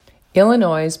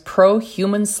Illinois'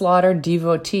 pro-human slaughter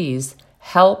devotees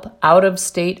help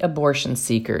out-of-state abortion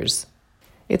seekers.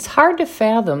 It's hard to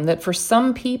fathom that for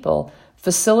some people,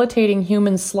 facilitating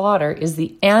human slaughter is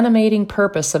the animating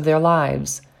purpose of their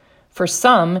lives. For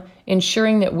some,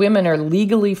 ensuring that women are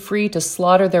legally free to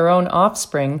slaughter their own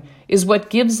offspring is what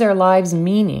gives their lives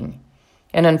meaning.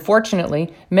 And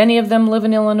unfortunately, many of them live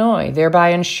in Illinois, thereby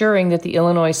ensuring that the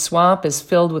Illinois swamp is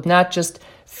filled with not just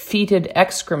fetid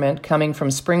excrement coming from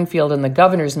Springfield and the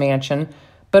governor's mansion,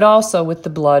 but also with the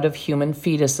blood of human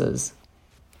fetuses.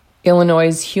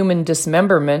 Illinois' human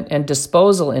dismemberment and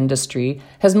disposal industry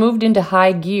has moved into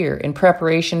high gear in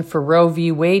preparation for Roe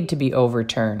v. Wade to be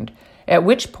overturned, at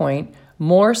which point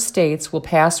more states will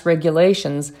pass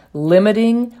regulations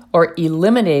limiting or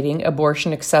eliminating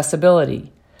abortion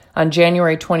accessibility. On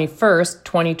January 21st,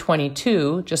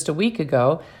 2022, just a week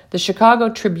ago, the Chicago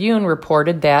Tribune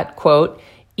reported that, quote,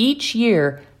 each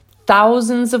year,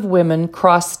 thousands of women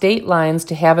cross state lines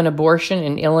to have an abortion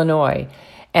in Illinois,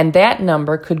 and that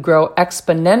number could grow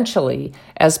exponentially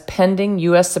as pending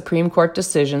U.S. Supreme Court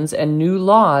decisions and new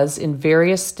laws in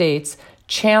various states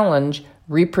challenge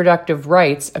reproductive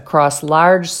rights across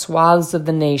large swaths of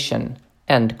the nation,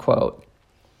 end quote.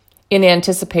 In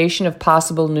anticipation of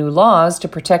possible new laws to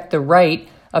protect the right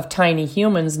of tiny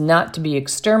humans not to be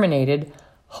exterminated,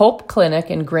 Hope Clinic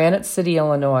in Granite City,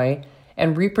 Illinois,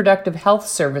 and Reproductive Health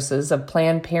Services of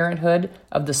Planned Parenthood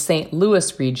of the St.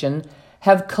 Louis region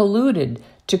have colluded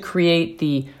to create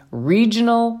the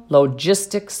Regional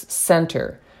Logistics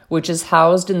Center, which is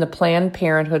housed in the Planned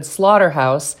Parenthood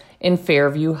Slaughterhouse in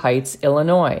Fairview Heights,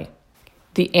 Illinois.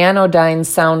 The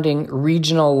anodyne-sounding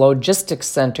Regional Logistics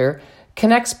Center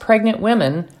connects pregnant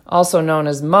women, also known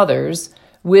as mothers,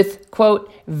 with,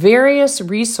 quote, various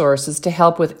resources to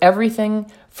help with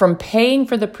everything from paying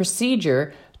for the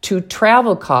procedure to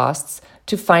travel costs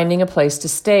to finding a place to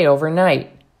stay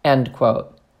overnight, end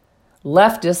quote.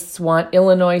 Leftists want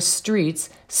Illinois streets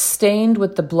stained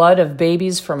with the blood of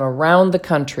babies from around the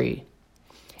country.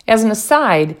 As an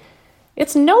aside,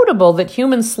 it's notable that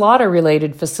human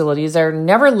slaughter-related facilities are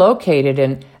never located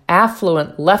in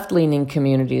affluent left-leaning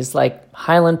communities like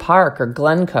Highland Park or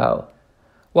Glencoe.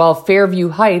 While Fairview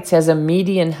Heights has a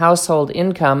median household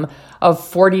income of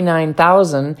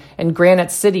 $49,000 and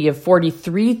Granite City of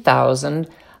 $43,000,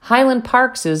 Highland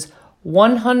Park's is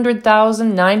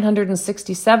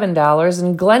 $100,967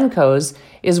 and Glencoe's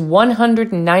is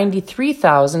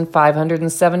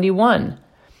 $193,571.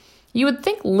 You would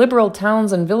think liberal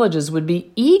towns and villages would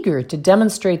be eager to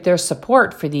demonstrate their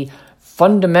support for the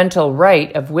fundamental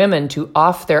right of women to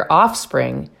off their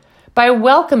offspring by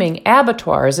welcoming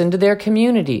abattoirs into their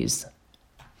communities.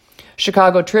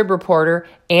 Chicago Trib reporter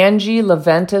Angie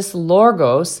Leventis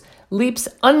Lorgos leaps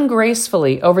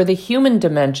ungracefully over the human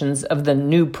dimensions of the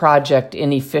new project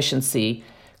inefficiency.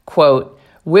 Quote,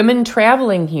 women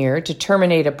traveling here to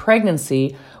terminate a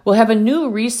pregnancy will have a new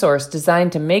resource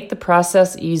designed to make the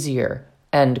process easier,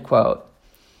 end quote.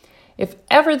 If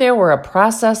ever there were a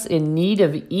process in need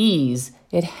of ease,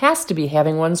 it has to be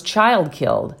having one's child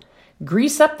killed.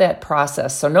 Grease up that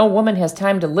process so no woman has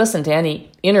time to listen to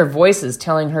any inner voices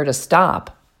telling her to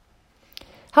stop.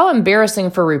 How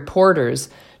embarrassing for reporters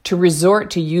to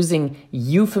resort to using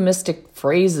euphemistic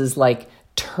phrases like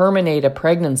terminate a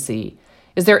pregnancy.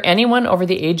 Is there anyone over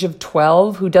the age of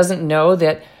 12 who doesn't know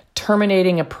that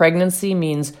terminating a pregnancy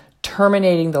means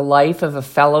terminating the life of a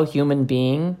fellow human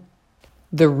being?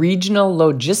 The Regional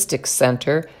Logistics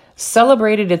Center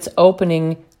celebrated its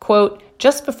opening, quote,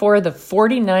 just before the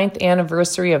 49th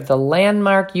anniversary of the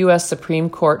landmark U.S. Supreme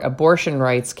Court abortion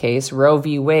rights case Roe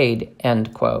v. Wade,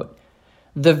 end quote.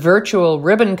 The virtual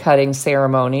ribbon-cutting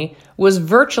ceremony was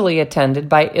virtually attended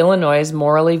by Illinois'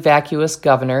 morally vacuous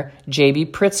governor, J.B.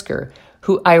 Pritzker,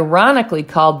 who ironically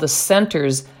called the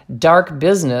center's dark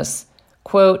business,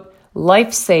 quote,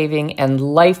 life-saving and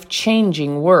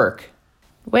life-changing work.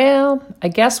 Well, I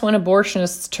guess when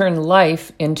abortionists turn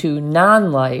life into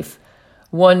non-life,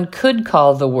 one could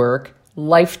call the work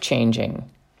life-changing.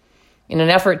 In an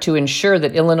effort to ensure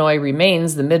that Illinois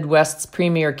remains the Midwest's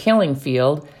premier killing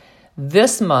field,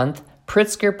 this month,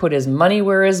 Pritzker put his money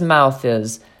where his mouth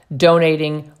is,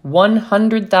 donating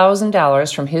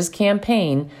 $100,000 from his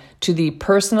campaign to the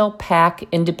Personal PAC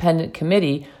Independent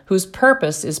Committee, whose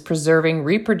purpose is preserving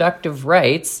reproductive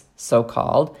rights,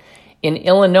 so-called, in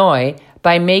Illinois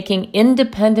by making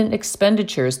independent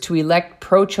expenditures to elect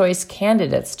pro-choice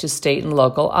candidates to state and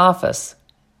local office.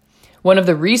 One of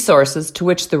the resources to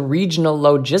which the Regional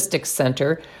Logistics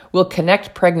Center will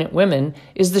connect pregnant women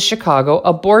is the Chicago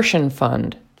Abortion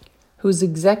Fund, whose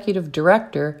executive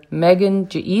director, Megan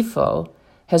Gieffo,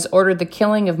 has ordered the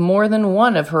killing of more than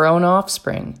one of her own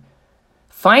offspring.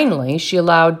 Finally, she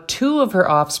allowed 2 of her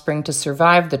offspring to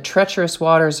survive the treacherous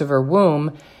waters of her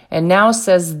womb and now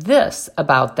says this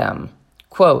about them,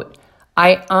 quote,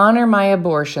 "I honor my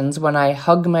abortions when I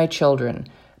hug my children.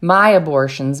 My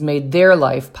abortions made their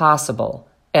life possible,"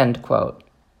 end quote.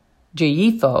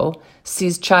 Jiyifo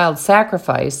sees child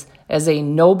sacrifice as a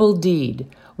noble deed,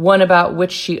 one about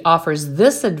which she offers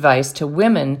this advice to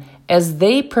women as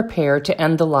they prepare to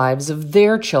end the lives of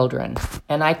their children.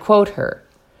 And I quote her,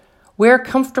 "Wear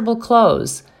comfortable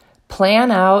clothes,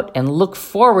 plan out and look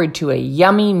forward to a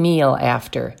yummy meal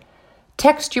after.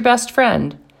 Text your best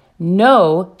friend.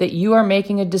 Know that you are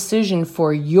making a decision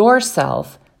for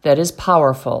yourself that is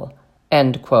powerful,"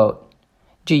 end quote.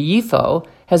 Jiyifo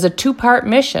has a 2-part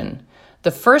mission. The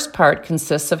first part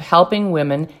consists of helping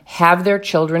women have their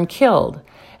children killed,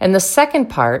 and the second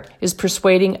part is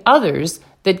persuading others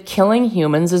that killing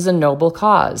humans is a noble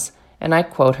cause. And I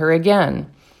quote her again,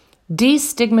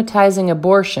 "Destigmatizing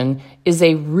abortion is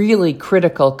a really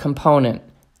critical component,"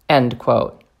 end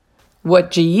quote.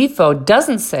 What Jiyifo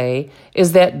doesn't say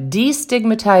is that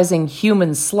destigmatizing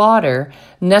human slaughter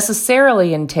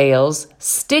necessarily entails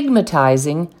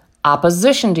stigmatizing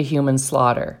opposition to human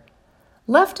slaughter.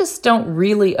 Leftists don't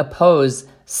really oppose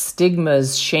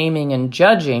stigmas, shaming, and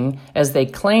judging as they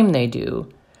claim they do.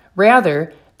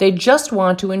 Rather, they just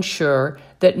want to ensure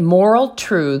that moral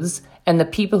truths and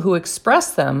the people who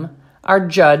express them are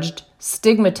judged,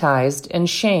 stigmatized, and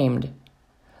shamed.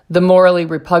 The morally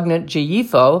repugnant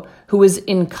Jiyifo, who is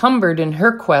encumbered in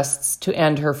her quests to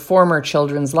end her former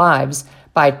children's lives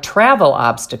by travel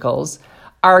obstacles,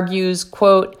 argues,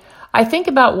 quote, "I think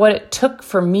about what it took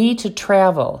for me to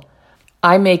travel.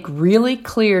 I make really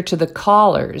clear to the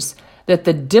callers that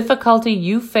the difficulty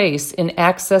you face in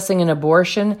accessing an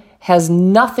abortion has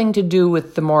nothing to do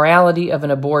with the morality of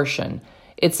an abortion.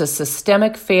 It's a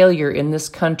systemic failure in this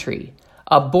country.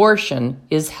 Abortion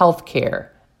is health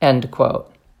care," end quote.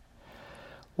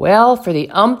 Well, for the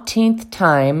umpteenth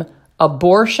time,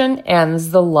 abortion ends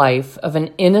the life of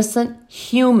an innocent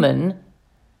human.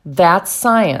 That's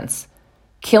science.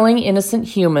 Killing innocent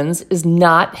humans is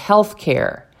not health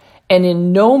care. And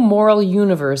in no moral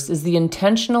universe is the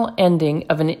intentional ending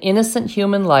of an innocent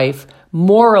human life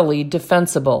morally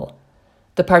defensible.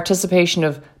 The participation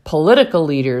of political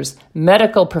leaders,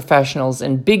 medical professionals,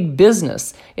 and big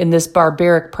business in this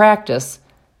barbaric practice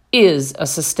is a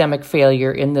systemic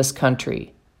failure in this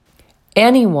country.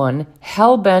 Anyone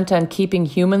hell-bent on keeping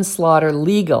human slaughter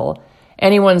legal,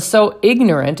 anyone so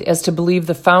ignorant as to believe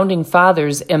the Founding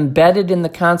Fathers embedded in the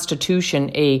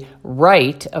Constitution a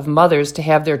right of mothers to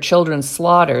have their children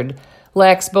slaughtered,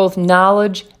 lacks both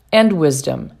knowledge and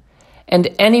wisdom. And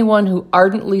anyone who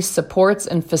ardently supports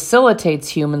and facilitates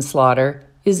human slaughter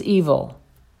is evil.